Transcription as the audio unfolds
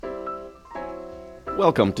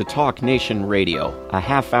Welcome to Talk Nation Radio, a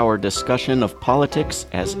half-hour discussion of politics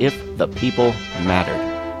as if the people mattered.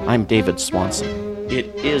 I'm David Swanson. It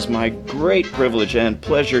is my great privilege and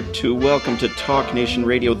pleasure to welcome to Talk Nation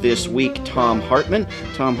Radio this week Thom Hartmann.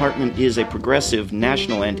 Thom Hartmann is a progressive,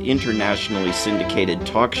 national and internationally syndicated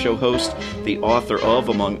talk show host, the author of,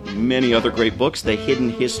 among many other great books, The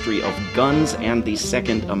Hidden History of Guns and the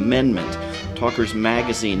Second Amendment. Talkers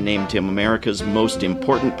Magazine named him America's most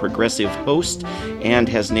important progressive host and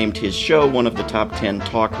has named his show one of the top 10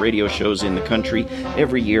 talk radio shows in the country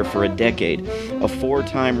every year for a decade. A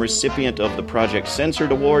four-time recipient of the Project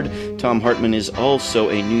Censored Award, Thom Hartmann is also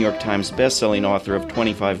a New York Times bestselling author of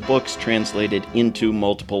 25 books translated into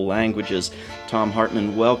multiple languages. Thom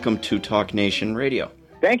Hartmann, welcome to Talk Nation Radio.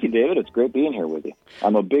 Thank you, David. It's great being here with you.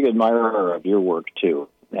 I'm a big admirer of your work, too.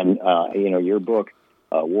 And, your book,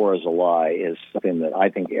 War is a Lie, is something that I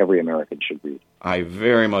think every American should read. I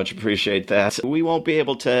very much appreciate that. We won't be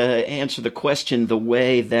able to answer the question the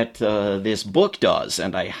way that this book does,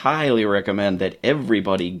 and I highly recommend that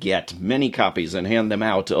everybody get many copies and hand them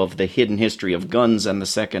out of The Hidden History of Guns and the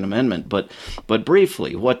Second Amendment. But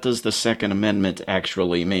briefly, what does the Second Amendment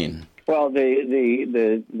actually mean? Well,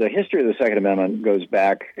 the history of the Second Amendment goes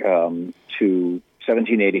back to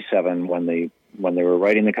 1787 when they were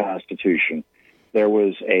writing the Constitution. There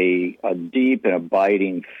was a deep and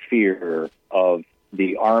abiding fear of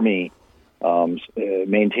the Army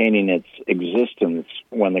maintaining its existence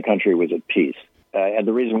when the country was at peace. And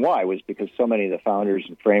the reason why was because so many of the founders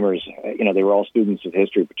and framers, they were all students of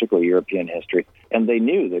history, particularly European history, and they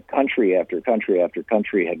knew that country after country after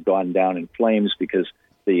country had gone down in flames because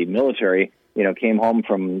the military, came home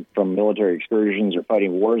from military excursions or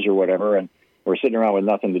fighting wars or whatever, and were sitting around with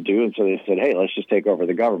nothing to do, and so they said, hey, let's just take over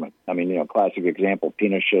the government. Classic example,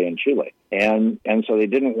 Pinochet in Chile. And so they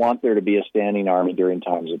didn't want there to be a standing army during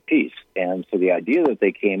times of peace. And so the idea that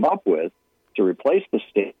they came up with to replace the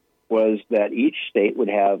state was that each state would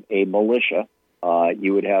have a militia.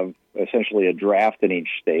 You would have essentially a draft in each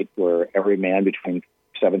state where every man between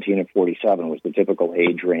 17 and 47 was the typical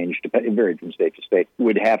age range, it varied from state to state,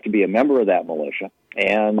 would have to be a member of that militia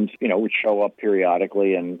and, would show up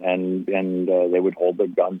periodically and they would hold their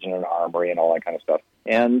guns in an armory and all that kind of stuff.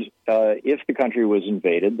 And if the country was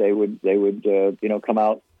invaded, they would come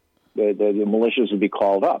out, the militias would be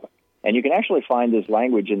called up. And you can actually find this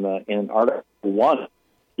language in Article 1.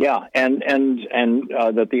 Yeah, and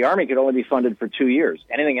that the Army could only be funded for 2 years.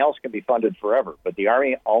 Anything else can be funded forever. But the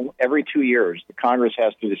Army, every 2 years, the Congress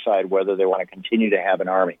has to decide whether they want to continue to have an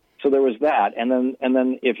Army. So there was that. And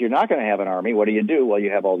then if you're not going to have an Army, what do? Well, you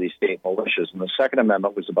have all these state militias. And the Second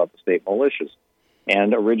Amendment was about the state militias.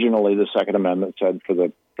 And originally, the Second Amendment said for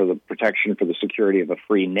the protection, for the security of a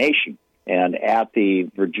free nation. And at the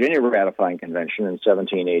Virginia Ratifying Convention in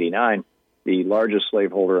 1789, the largest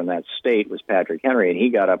slaveholder in that state was Patrick Henry, and he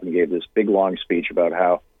got up and gave this big, long speech about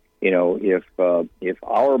how, if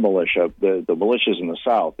our militia, the militias in the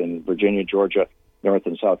South, in Virginia, Georgia, North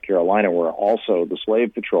and South Carolina, were also the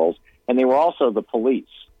slave patrols, and they were also the police.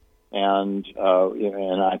 And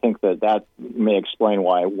I think that may explain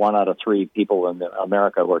why 1 out of 3 people in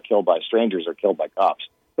America who are killed by strangers are killed by cops.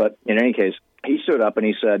 But in any case, he stood up and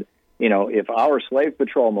he said, if our slave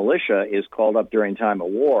patrol militia is called up during time of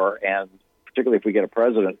war, and particularly if we get a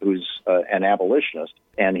president who's an abolitionist,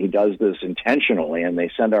 and he does this intentionally, and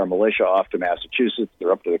they send our militia off to Massachusetts,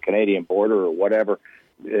 they're up to the Canadian border or whatever,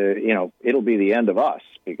 it'll be the end of us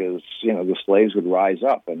because, the slaves would rise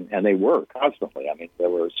up, and they were constantly. There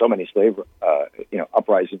were so many slave,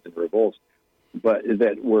 uprisings and revolts, but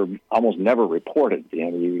that were almost never reported.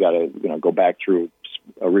 You got to, go back through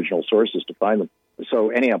original sources to find them. So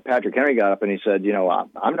anyhow, Patrick Henry got up and he said,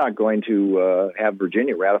 I'm not going to have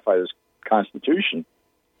Virginia ratify this Constitution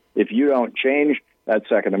if you don't change that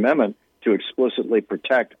Second Amendment to explicitly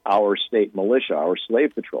protect our state militia, our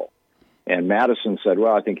slave patrol. And Madison said,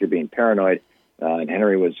 well, I think you're being paranoid. And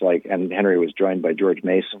Henry was joined by George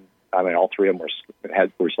Mason. All three of them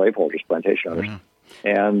were slaveholders, plantation owners.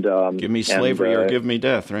 Yeah. And give me slavery or give me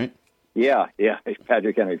death, right? Yeah.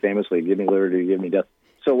 Patrick Henry famously, give me liberty, give me death.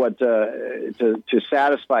 So what to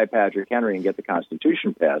satisfy Patrick Henry and get the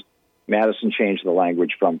Constitution passed, Madison changed the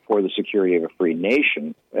language from for the security of a free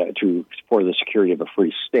nation to for the security of a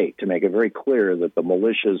free state to make it very clear that the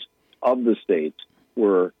militias of the states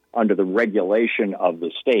were under the regulation of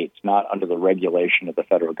the states, not under the regulation of the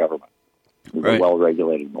federal government. the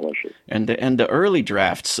well-regulated militias. And the early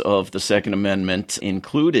drafts of the Second Amendment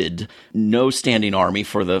included no standing army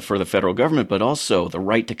for the federal government, but also the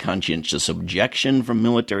right to conscientious objection from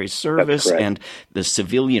military service and the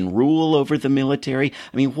civilian rule over the military.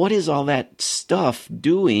 I mean, what is all that stuff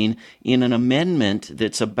doing in an amendment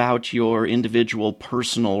that's about your individual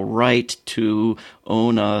personal right to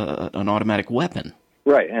own an automatic weapon?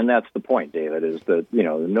 Right, and that's the point, David, is that,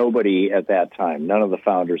 nobody at that time, none of the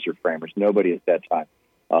founders or framers, nobody at that time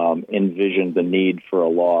envisioned the need for a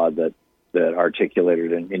law that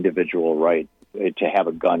articulated an individual right to have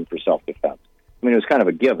a gun for self-defense. I mean, it was kind of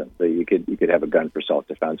a given that you could have a gun for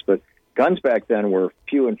self-defense, but guns back then were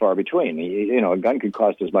few and far between. A gun could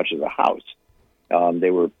cost as much as a house. They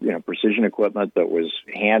were, precision equipment that was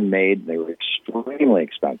handmade. They were extremely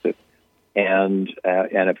expensive. And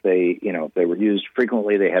if they were used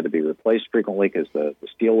frequently, they had to be replaced frequently because the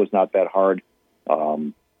steel was not that hard,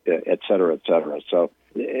 et cetera, et cetera. So,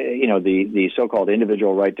 the so-called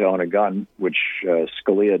individual right to own a gun, which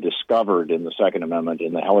Scalia discovered in the Second Amendment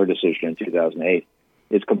in the Heller decision in 2008,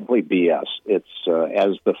 is complete BS. It's,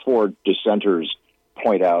 as the four dissenters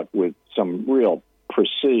point out with some real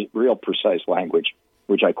precise language,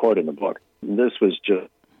 which I quote in the book, this was just,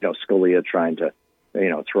 Scalia trying to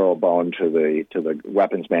throw a bone to the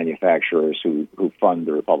weapons manufacturers who fund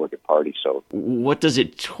the Republican Party. So what does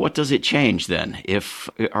it change then?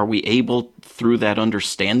 Are we able through that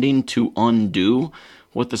understanding to undo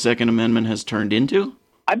what the Second Amendment has turned into?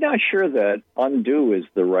 I'm not sure that undo is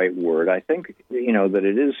the right word. I think that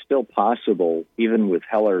it is still possible, even with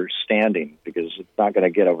Heller standing, because it's not going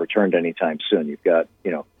to get overturned anytime soon. You've got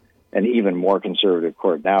an even more conservative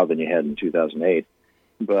court now than you had in 2008.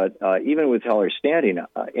 But even with Heller standing,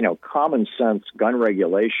 common sense gun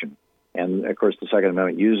regulation, and of course the Second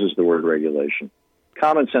Amendment uses the word regulation,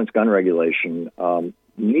 common sense gun regulation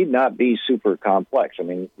need not be super complex. I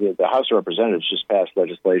mean, the House of Representatives just passed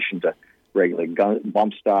legislation to regulate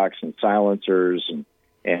bump stocks and silencers and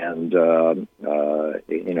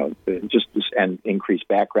increase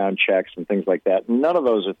background checks and things like that. None of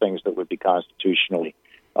those are things that would be constitutionally,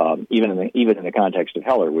 even in the context of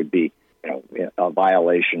Heller, would be a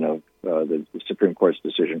violation of the Supreme Court's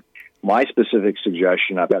decision. My specific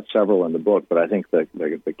suggestion, I've got several in the book, but I think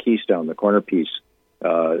the keystone, the cornerpiece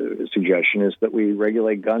suggestion is that we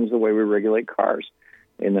regulate guns the way we regulate cars.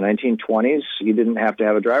 In the 1920s, you didn't have to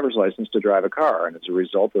have a driver's license to drive a car, and as a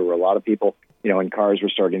result, there were a lot of people, and cars were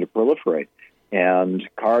starting to proliferate. And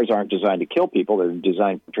cars aren't designed to kill people; they're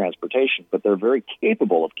designed for transportation, but they're very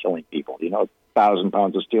capable of killing people. 1,000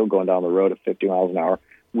 pounds of steel going down the road at 50 miles an hour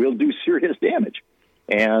will do serious damage.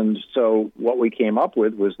 And so what we came up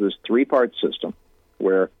with was this three-part system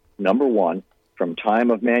where, number one, from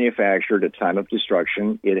time of manufacture to time of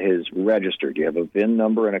destruction, it is registered. You have a VIN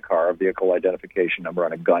number in a car, a vehicle identification number.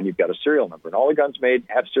 On a gun, you've got a serial number. And all the guns made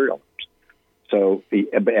have serial numbers. So,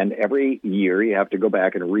 and every year you have to go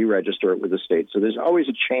back and re-register it with the state. So there's always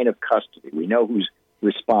a chain of custody. We know who's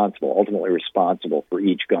ultimately responsible for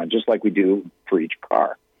each gun, just like we do for each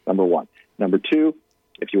car, number one. Number two,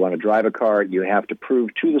 if you want to drive a car, you have to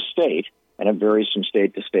prove to the state, and it varies from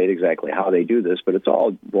state to state exactly how they do this, but it's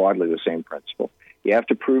all broadly the same principle. You have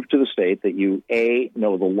to prove to the state that you, A,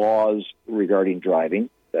 know the laws regarding driving,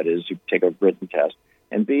 that is, you take a written test,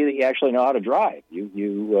 and B, that you actually know how to drive.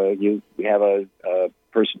 You have a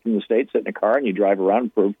person from the state sit in a car, and you drive around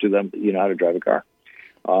and prove to them that you know how to drive a car.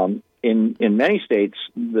 In many states,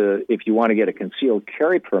 if you want to get a concealed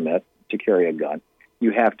carry permit to carry a gun,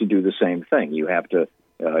 you have to do the same thing. You have to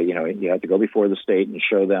you have to go before the state and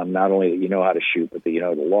show them not only that you know how to shoot, but that you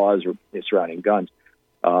know the laws surrounding guns.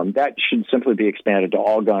 That should simply be expanded to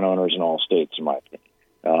all gun owners in all states, in my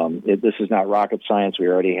opinion. This is not rocket science. We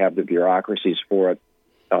already have the bureaucracies for it,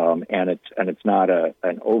 and it's not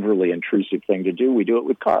an overly intrusive thing to do. We do it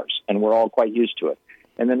with cars, and we're all quite used to it.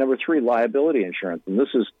 And then number three, liability insurance, and this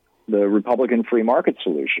is the Republican free market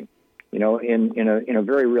solution. In a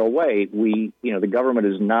very real way, the government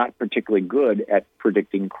is not particularly good at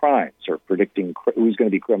predicting crimes or predicting who's going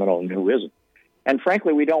to be criminal and who isn't. And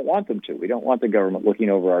frankly, we don't want them to. We don't want the government looking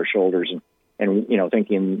over our shoulders and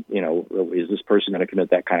thinking, is this person going to commit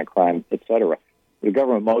that kind of crime, et cetera. The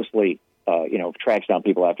government mostly, tracks down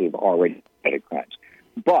people after they've already committed crimes.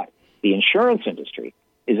 But the insurance industry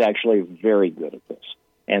is actually very good at this.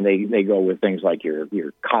 And they go with things like your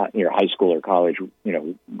high school or college,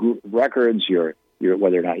 records, your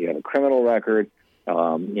whether or not you have a criminal record,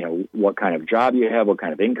 what kind of job you have, what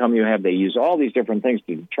kind of income you have. They use all these different things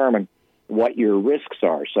to determine what your risks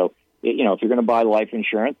are. So, if you're going to buy life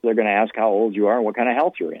insurance, they're going to ask how old you are and what kind of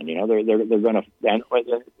health you're in. They're going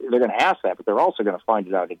to ask that, but they're also going to find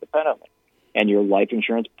it out independently. and your life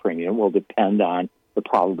insurance premium will depend on the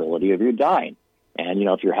probability of you dying. And,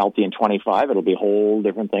 if you're healthy and 25, it'll be a whole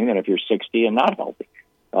different thing than if you're 60 and not healthy.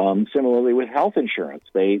 Similarly with health insurance,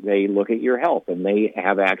 they look at your health and they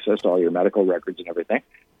have access to all your medical records and everything.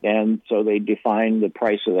 And so they define the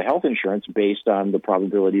price of the health insurance based on the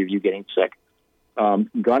probability of you getting sick.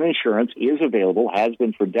 Gun insurance is available, has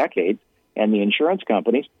been for decades, and the insurance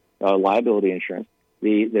companies, liability insurance,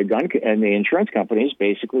 the gun and the insurance companies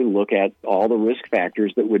basically look at all the risk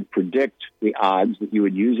factors that would predict the odds that you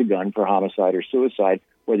would use a gun for homicide or suicide,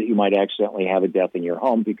 or that you might accidentally have a death in your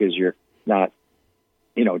home because you're not,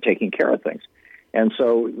 taking care of things. And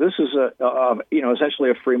so this is essentially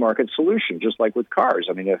a free market solution, just like with cars.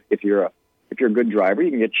 I mean, if you're a good driver, you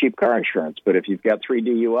can get cheap car insurance. But if you've got 3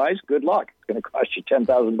 DUIs, good luck. It's going to cost you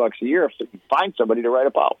 $10,000 a year if you find somebody to write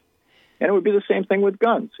a policy. And it would be the same thing with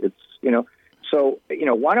guns. So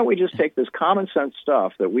why don't we just take this common sense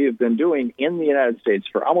stuff that we have been doing in the United States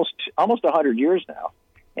for almost 100 years now,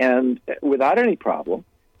 and without any problem,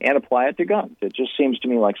 and apply it to guns? It just seems to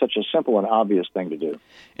me like such a simple and obvious thing to do.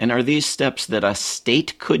 And are these steps that a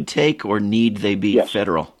state could take, or need they be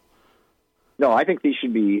federal? No, I think these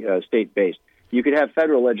should be state-based. You could have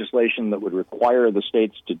federal legislation that would require the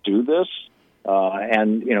states to do this,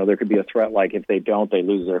 and there could be a threat like if they don't, they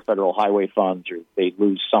lose their federal highway funds or they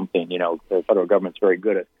lose something. The federal government's very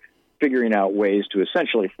good at figuring out ways to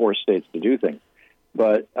essentially force states to do things.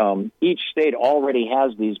 But each state already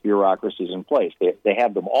has these bureaucracies in place. They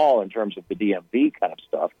have them all in terms of the DMV kind of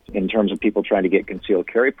stuff, in terms of people trying to get concealed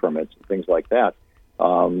carry permits and things like that.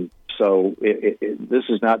 So this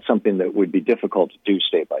is not something that would be difficult to do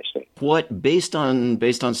state by state. What, based on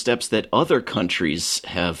steps that other countries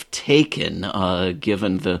have taken,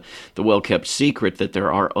 given the well-kept secret that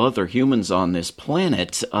there are other humans on this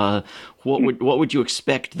planet, what would you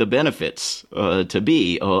expect the benefits to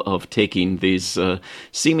be of taking these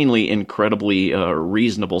seemingly incredibly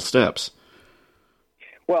reasonable steps?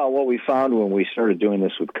 Well, what we found when we started doing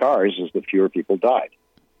this with cars is that fewer people died.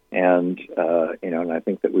 And, and I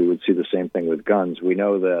think that we would see the same thing with guns. We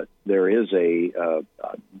know that there is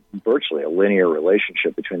virtually a linear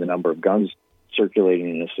relationship between the number of guns circulating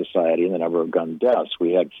in a society and the number of gun deaths.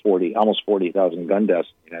 We had almost 40,000 gun deaths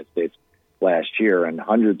in the United States last year and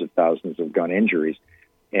hundreds of thousands of gun injuries.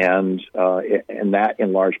 And that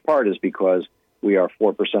in large part is because we are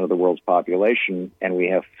 4% of the world's population and we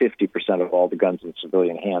have 50% of all the guns in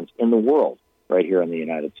civilian hands in the world right here in the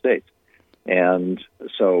United States. And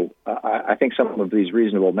so I think some of these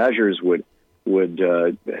reasonable measures would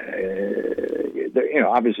obviously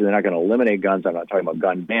they're not going to eliminate guns. I'm not talking about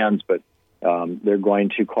gun bans, but they're going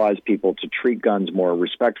to cause people to treat guns more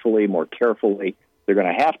respectfully, more carefully. They're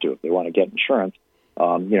going to have to if they want to get insurance.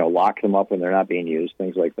 Lock them up when they're not being used,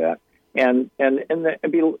 things like that, and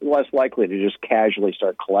be less likely to just casually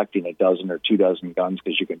start collecting a dozen or 2 dozen guns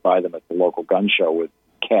because you can buy them at the local gun show with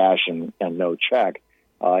cash and no check.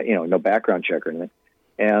 No background check or anything,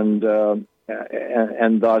 and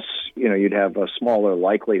thus, you'd have a smaller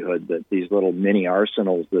likelihood that these little mini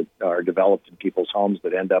arsenals that are developed in people's homes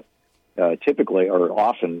that end up typically or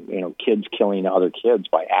often, kids killing other kids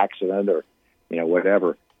by accident or,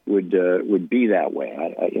 whatever would be that way.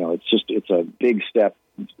 It's a big step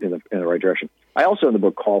in the right direction. I also in the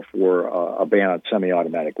book call for a ban on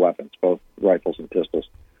semi-automatic weapons, both rifles and pistols.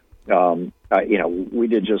 We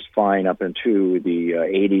did just fine up into the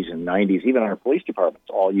 80s and 90s. Even our police departments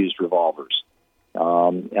all used revolvers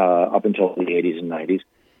up until the 80s and 90s.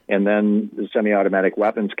 And then the semi-automatic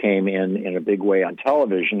weapons came in a big way on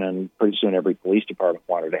television, and pretty soon every police department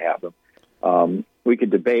wanted to have them. We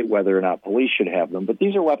could debate whether or not police should have them, but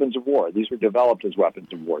these are weapons of war. These were developed as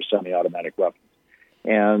weapons of war, semi-automatic weapons.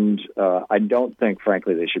 And I don't think,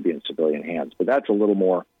 frankly, they should be in civilian hands. But that's a little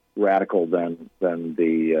more radical than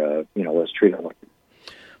the let's treat them like.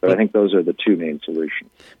 But I think those are the two main solutions.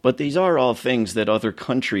 But these are all things that other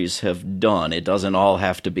countries have done. It doesn't all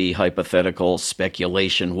have to be hypothetical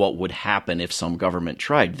speculation. What would happen if some government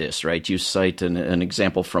tried this, right? You cite an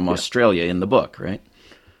example from Australia in the book, right?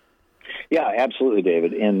 Yeah, absolutely,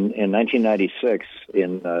 David. In 1996,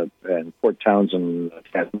 in Port Townsend,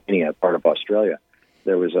 Tasmania, part of Australia,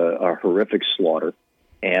 there was a horrific slaughter.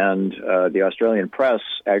 And the Australian press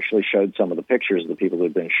actually showed some of the pictures of the people who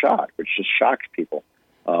had been shot, which just shocked people.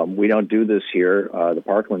 We don't do this here. The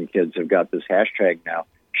Parkland kids have got this hashtag now,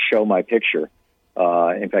 show my picture.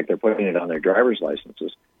 In fact, they're putting it on their driver's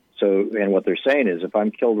licenses. And what they're saying is, if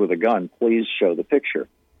I'm killed with a gun, please show the picture.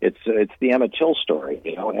 It's the Emmett Till story.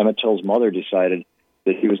 Emmett Till's mother decided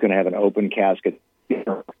that he was going to have an open casket.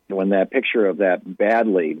 When that picture of that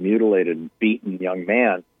badly mutilated, beaten young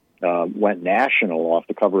man went national off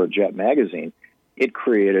the cover of Jet magazine, it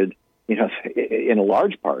created, in a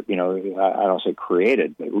large part, I don't say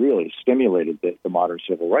created, but really stimulated the modern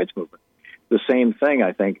civil rights movement. The same thing,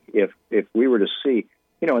 I think, if we were to see,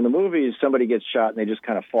 in the movies, somebody gets shot and they just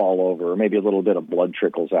kind of fall over, or maybe a little bit of blood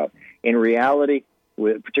trickles out. In reality,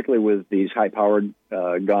 particularly with these high-powered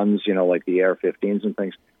guns, like the AR-15s and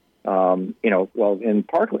things, in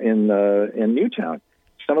Parkland, in Newtown,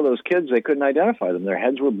 some of those kids, they couldn't identify them. Their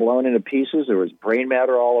heads were blown into pieces. There was brain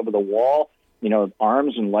matter all over the wall.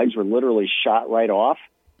 Arms and legs were literally shot right off.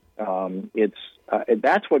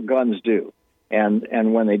 That's what guns do.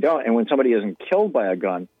 And when they don't, and when somebody isn't killed by a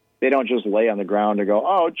gun, they don't just lay on the ground and go,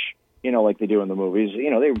 ouch, like they do in the movies.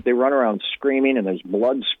 They run around screaming, and there's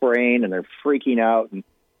blood spraying, and they're freaking out.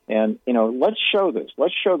 And let's show this.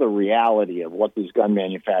 Let's show the reality of what these gun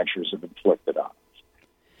manufacturers have inflicted on us.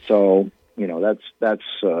 So, that's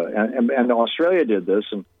and Australia did this,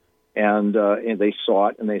 and they saw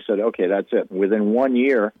it, and they said, okay, that's it. Within 1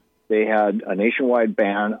 year, they had a nationwide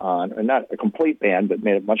ban on, or not a complete ban, but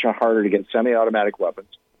made it much harder to get semi-automatic weapons,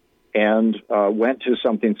 and went to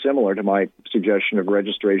something similar to my suggestion of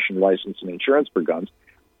registration, license, and insurance for guns.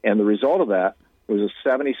 And the result of that was a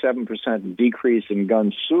 77% decrease in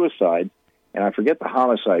gun suicide, and I forget the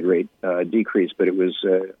homicide rate decrease, but it was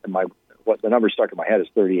what the number stuck in my head is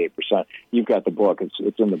 38%. You've got the book;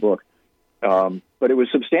 it's in the book, but it was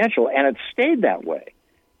substantial, and it stayed that way.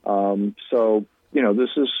 So this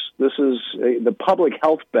is the public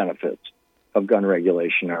health benefits of gun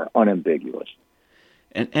regulation are unambiguous.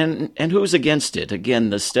 And who's against it? Again,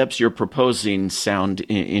 the steps you're proposing sound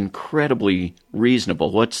incredibly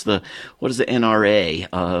reasonable. What is the NRA?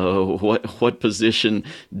 What position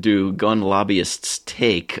do gun lobbyists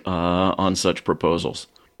take on such proposals?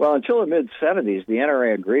 Well, until the mid-'70s, the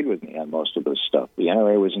NRA agreed with me on most of this stuff. The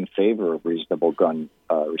NRA was in favor of reasonable gun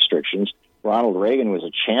restrictions. Ronald Reagan was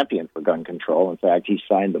a champion for gun control. In fact, he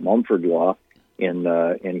signed the Mumford Law in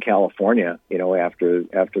California, after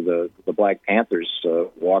the Black Panthers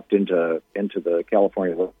walked into the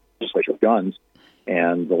California legislature with guns,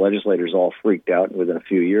 and the legislators all freaked out. And within a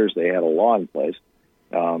few years, they had a law in place.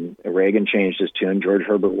 Reagan changed his tune. George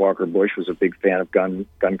Herbert Walker Bush was a big fan of gun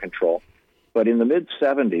control. But in the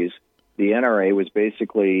mid-'70s, the NRA was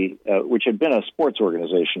basically, which had been a sports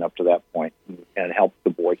organization up to that point and helped the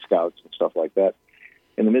Boy Scouts and stuff like that.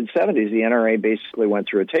 In the mid-'70s, the NRA basically went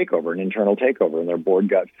through a takeover, an internal takeover, and their board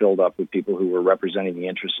got filled up with people who were representing the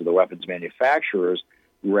interests of the weapons manufacturers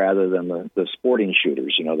rather than the sporting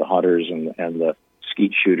shooters, the hunters and the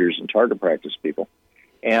skeet shooters and target practice people.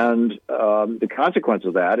 And the consequence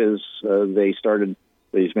of that is they started,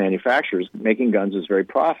 these manufacturers, making guns is very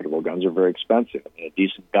profitable. Guns are very expensive. A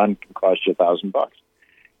decent gun can cost you $1,000.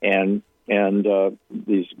 And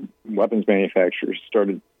these weapons manufacturers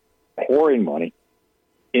started pouring money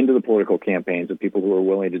into the political campaigns of people who were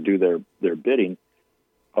willing to do their bidding,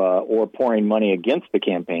 or pouring money against the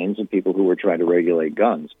campaigns of people who were trying to regulate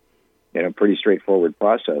guns. A pretty straightforward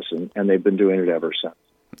process, and they've been doing it ever since.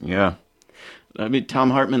 Yeah.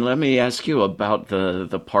 Tom Hartman, let me ask you about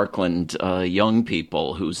the Parkland young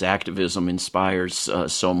people whose activism inspires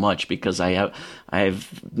so much, because I'm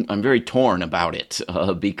very torn about it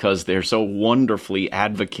because they're so wonderfully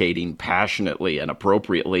advocating passionately and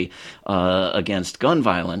appropriately against gun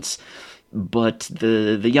violence. But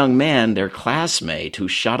the young man, their classmate who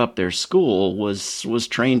shot up their school, was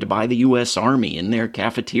trained by the U.S. Army in their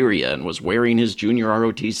cafeteria and was wearing his junior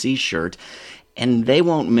ROTC shirt. And they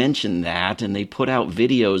won't mention that, and they put out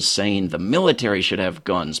videos saying the military should have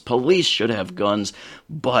guns, police should have guns,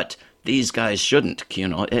 but these guys shouldn't,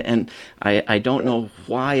 And I don't know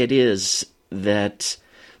why it is that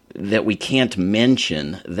we can't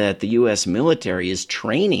mention that the U.S. military is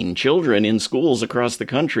training children in schools across the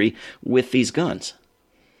country with these guns.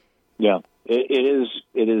 Yeah, it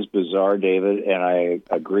is bizarre, David, and I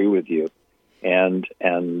agree with you. And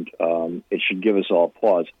it should give us all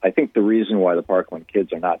pause. I think the reason why the Parkland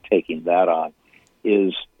kids are not taking that on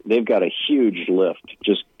is they've got a huge lift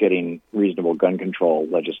just getting reasonable gun control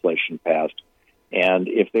legislation passed. And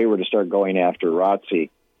if they were to start going after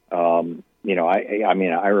ROTC, I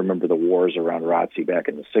remember the wars around ROTC back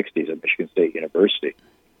in the 60s at Michigan State University.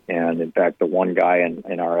 And in fact, the one guy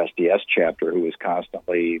in our SDS chapter who was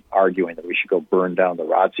constantly arguing that we should go burn down the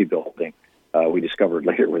ROTC building, we discovered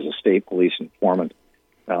later was a state police informant.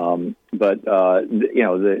 I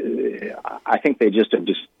think they're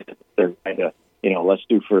trying to, let's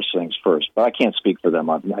do first things first. But I can't speak for them.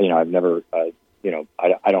 I've never, I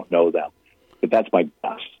don't know them. But that's my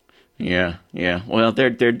guess. Yeah. Yeah, well,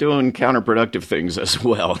 they're doing counterproductive things as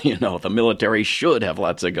well. The military should have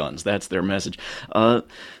lots of guns. That's their message.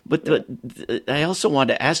 But I also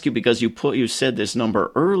wanted to ask you, because you said this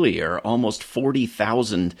number earlier, almost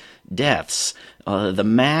 40,000 deaths. The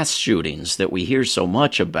mass shootings that we hear so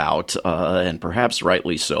much about, and perhaps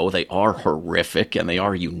rightly so, they are horrific and they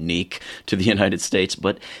are unique to the United States.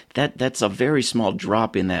 But that's a very small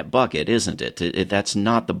drop in that bucket, isn't it? That's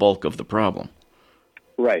not the bulk of the problem.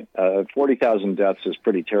 Right. 40,000 deaths is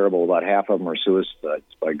pretty terrible. About half of them are suicides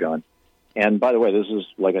by gun. And by the way, this is,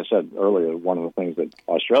 like I said earlier, one of the things that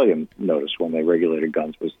Australia noticed when they regulated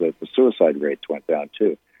guns was that the suicide rates went down,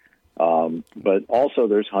 too. But also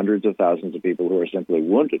there's hundreds of thousands of people who are simply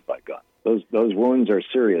wounded by guns. Those wounds are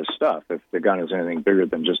serious stuff if the gun is anything bigger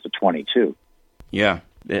than just a .22. Yeah.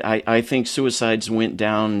 I think suicides went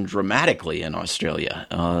down dramatically in Australia,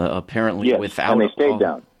 apparently yes, without... and they stayed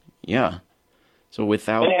down. Yeah. So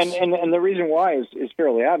without... And the reason why is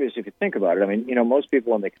fairly obvious if you think about it. I mean, most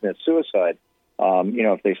people when they commit suicide,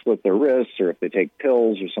 if they slit their wrists or if they take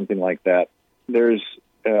pills or something like that, there's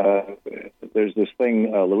this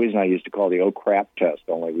thing Louise and I used to call the oh crap test,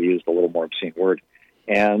 only we used a little more obscene word,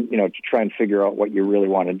 and, to try and figure out what you really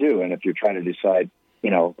want to do. And if you're trying to decide, do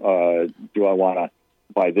I want to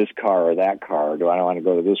buy this car or that car, or do I want to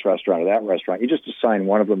go to this restaurant or that restaurant, you just assign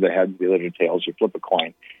one of them the heads, the other tails, you flip a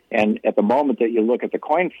coin. And at the moment that you look at the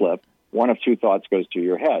coin flip, one of two thoughts goes to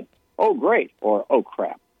your head. Oh, great, or oh,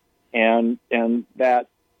 crap. And that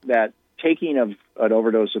taking of an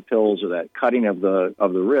overdose of pills or that cutting of the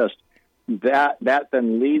wrist, that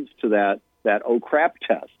then leads to that oh, crap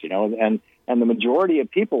test, and the majority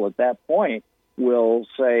of people at that point will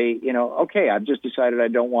say, okay, I've just decided I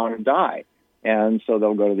don't want to die. And so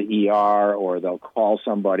they'll go to the ER or they'll call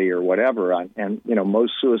somebody or whatever. And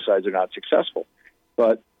most suicides are not successful.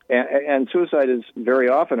 And suicide is very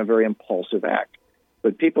often a very impulsive act.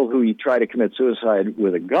 But people who try to commit suicide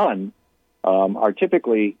with a gun are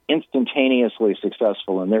typically instantaneously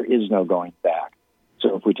successful, and there is no going back.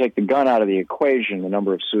 So if we take the gun out of the equation, the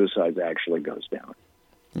number of suicides actually goes down.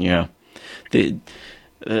 Yeah.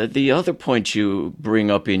 The other point you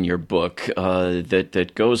bring up in your book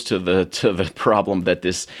that goes to the problem that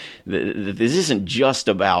this isn't just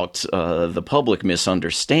about the public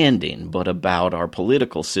misunderstanding, but about our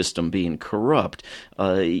political system being corrupt.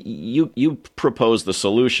 You propose the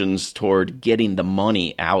solutions toward getting the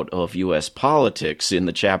money out of U.S. politics in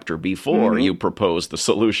the chapter before you propose the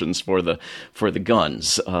solutions for the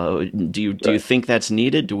guns. Do you think that's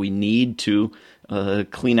needed? Do we need to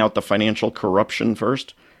clean out the financial corruption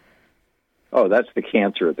first? Oh, that's the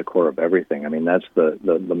cancer at the core of everything. I mean, that's the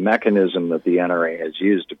mechanism that the NRA has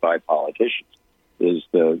used to buy politicians is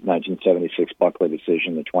the 1976 Buckley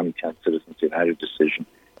decision, the 2010 Citizens United decision,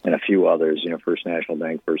 and a few others, First National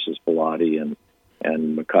Bank versus Bellotti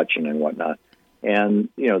and McCutcheon and whatnot. And,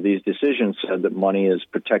 these decisions said that money is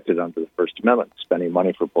protected under the First Amendment, spending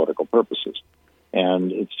money for political purposes.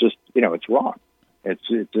 And it's just, it's wrong.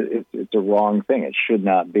 It's a wrong thing. It should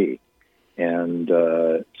not be. And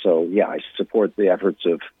I support the efforts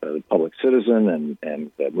of Public Citizen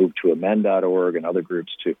and move2amend.org and other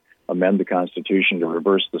groups to amend the Constitution to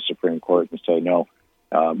reverse the Supreme Court and say, no,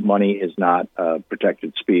 money is not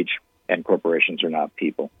protected speech and corporations are not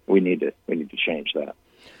people. We need to change that.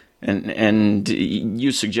 And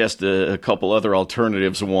you suggest a couple other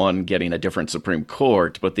alternatives, one getting a different Supreme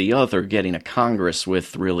Court, but the other getting a Congress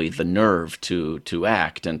with really the nerve to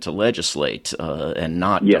act and to legislate and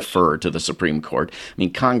not defer to the Supreme Court. I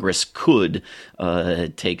mean, Congress could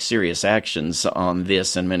take serious actions on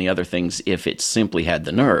this and many other things if it simply had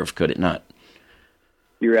the nerve, could it not?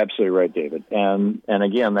 You're absolutely right, David. And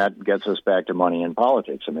again, that gets us back to money in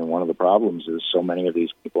politics. I mean, one of the problems is so many of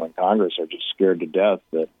these people in Congress are just scared to death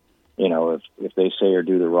that if they say or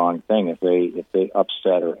do the wrong thing, if they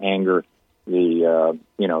upset or anger the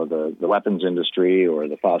weapons industry or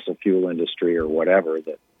the fossil fuel industry or whatever,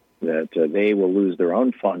 that they will lose their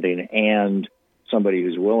own funding, and somebody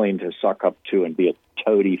who's willing to suck up to and be a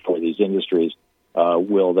toady for these industries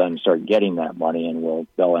will then start getting that money, and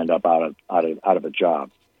they'll end up out of a job.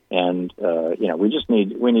 And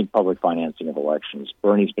we need public financing of elections.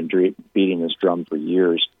 Bernie's been beating this drum for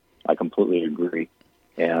years. I completely agree.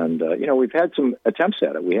 And, we've had some attempts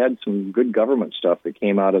at it. We had some good government stuff that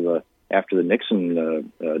came out of after the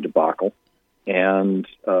Nixon debacle, and,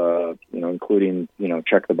 including,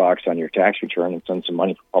 check the box on your tax return and send some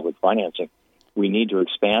money for public financing. We need to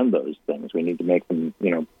expand those things. We need to make them,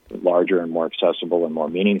 larger and more accessible and more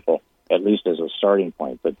meaningful, at least as a starting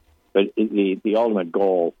point. But the ultimate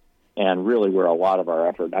goal and really where a lot of our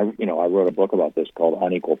effort. I wrote a book about this called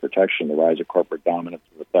Unequal Protection: The Rise of Corporate Dominance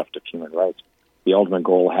and the Theft of Human Rights. The ultimate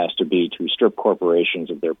goal has to be to strip corporations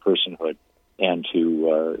of their personhood and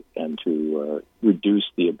to reduce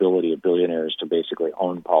the ability of billionaires to basically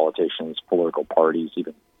own politicians, political parties,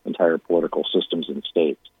 even entire political systems in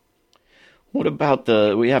states. What about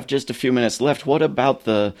we have just a few minutes left. What about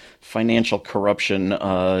the financial corruption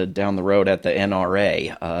down the road at the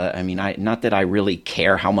NRA? Not that I really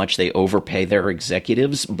care how much they overpay their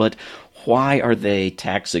executives, but why are they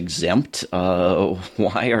tax exempt?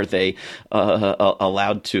 Why are they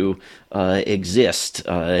allowed to exist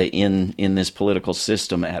in this political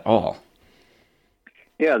system at all?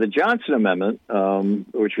 Yeah, the Johnson Amendment,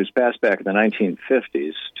 which was passed back in the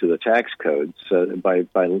 1950s to the tax codes by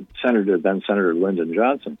then Senator Lyndon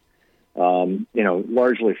Johnson,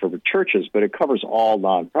 largely for churches, but it covers all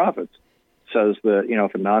nonprofits, says that,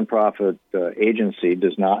 if a nonprofit agency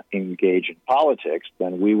does not engage in politics,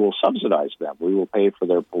 then we will subsidize them. We will pay for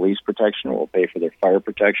their police protection. We'll pay for their fire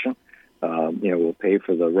protection. We'll pay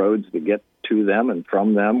for the roads that get to them and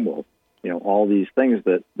from them. We'll all these things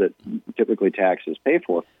that typically taxes pay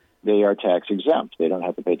for, they are tax exempt. They don't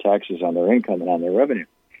have to pay taxes on their income and on their revenue.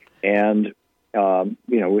 And,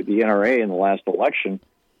 with the NRA in the last election,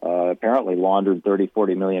 apparently laundered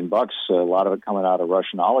 $30-40 million, a lot of it coming out of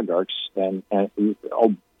Russian oligarchs, and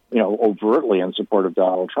overtly in support of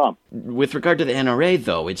Donald Trump. With regard to the NRA,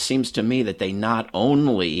 though, it seems to me that they not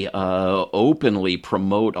only openly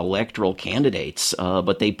promote electoral candidates,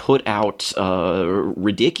 but they put out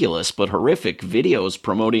ridiculous but horrific videos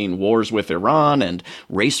promoting wars with Iran and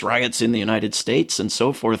race riots in the United States and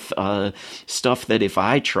so forth. Stuff that if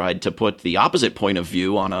I tried to put the opposite point of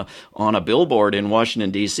view on a billboard in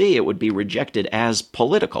Washington, D.C., it would be rejected as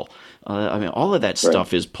political. All of that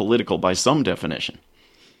stuff is political by some definition.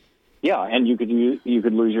 Yeah, and you could lose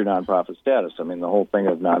your nonprofit status. The whole thing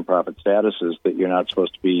of nonprofit status is that you're not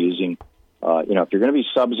supposed to be using, if you're going to be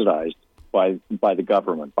subsidized by the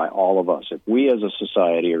government, by all of us, if we as a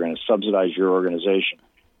society are going to subsidize your organization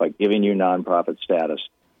by giving you nonprofit status,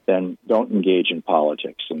 then don't engage in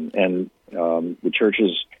politics. And the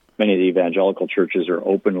churches, many of the evangelical churches, are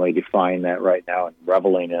openly defying that right now and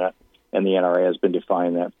reveling in it, and the NRA has been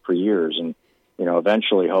defying that for years. And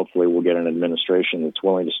eventually, hopefully, we'll get an administration that's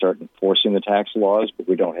willing to start enforcing the tax laws, but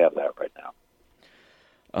we don't have that right now.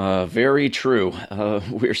 Very true.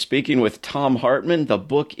 We're speaking with Thom Hartmann. The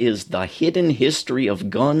book is The Hidden History of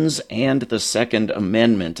Guns and the Second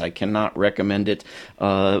Amendment. I cannot recommend it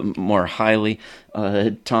more highly.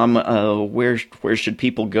 Tom, where should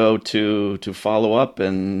people go to follow up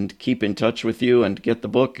and keep in touch with you and get the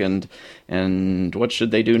book, and what should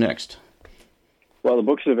they do next? Well, the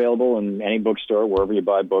book's available in any bookstore, wherever you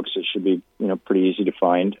buy books. It should be, pretty easy to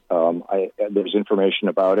find. There's information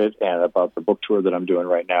about it and about the book tour that I'm doing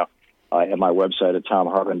right now at my website at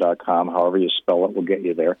thomhartmann.com. However you spell it will get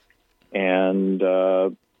you there. And,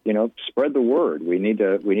 spread the word. We need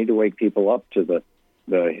to wake people up to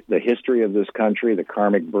the history of this country, the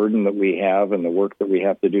karmic burden that we have, and the work that we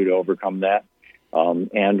have to do to overcome that,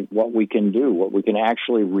 and what we can do, what we can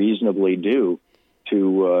actually reasonably do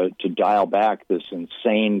to dial back this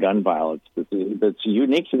insane gun violence that's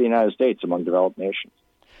unique to the United States among developed nations.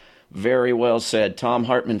 Very well said. Thom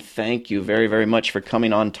Hartmann, thank you very, very much for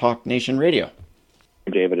coming on Talk Nation Radio.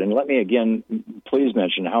 David, and let me again please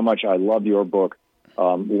mention how much I love your book,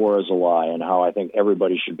 War is a Lie, and how I think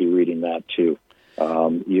everybody should be reading that too.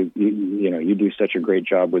 You do such a great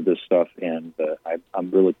job with this stuff, and I'm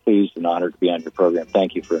really pleased and honored to be on your program.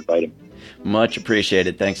 Thank you for inviting me. Much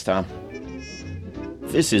appreciated. Thanks, Tom.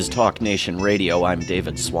 This is Talk Nation Radio. I'm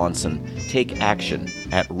David Swanson. Take action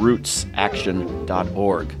at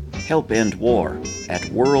rootsaction.org. Help end war at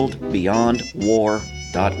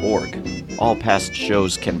worldbeyondwar.org. All past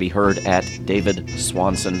shows can be heard at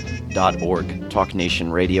davidswanson.org. Talk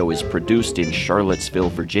Nation Radio is produced in Charlottesville,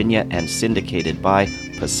 Virginia, and syndicated by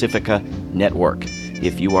Pacifica Network.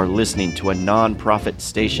 If you are listening to a non-profit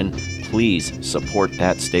station, please support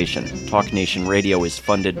that station. Talk Nation Radio is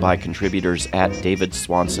funded by contributors at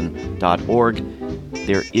davidswanson.org.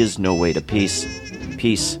 There is no way to peace.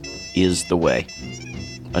 Peace is the way.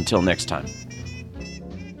 Until next time.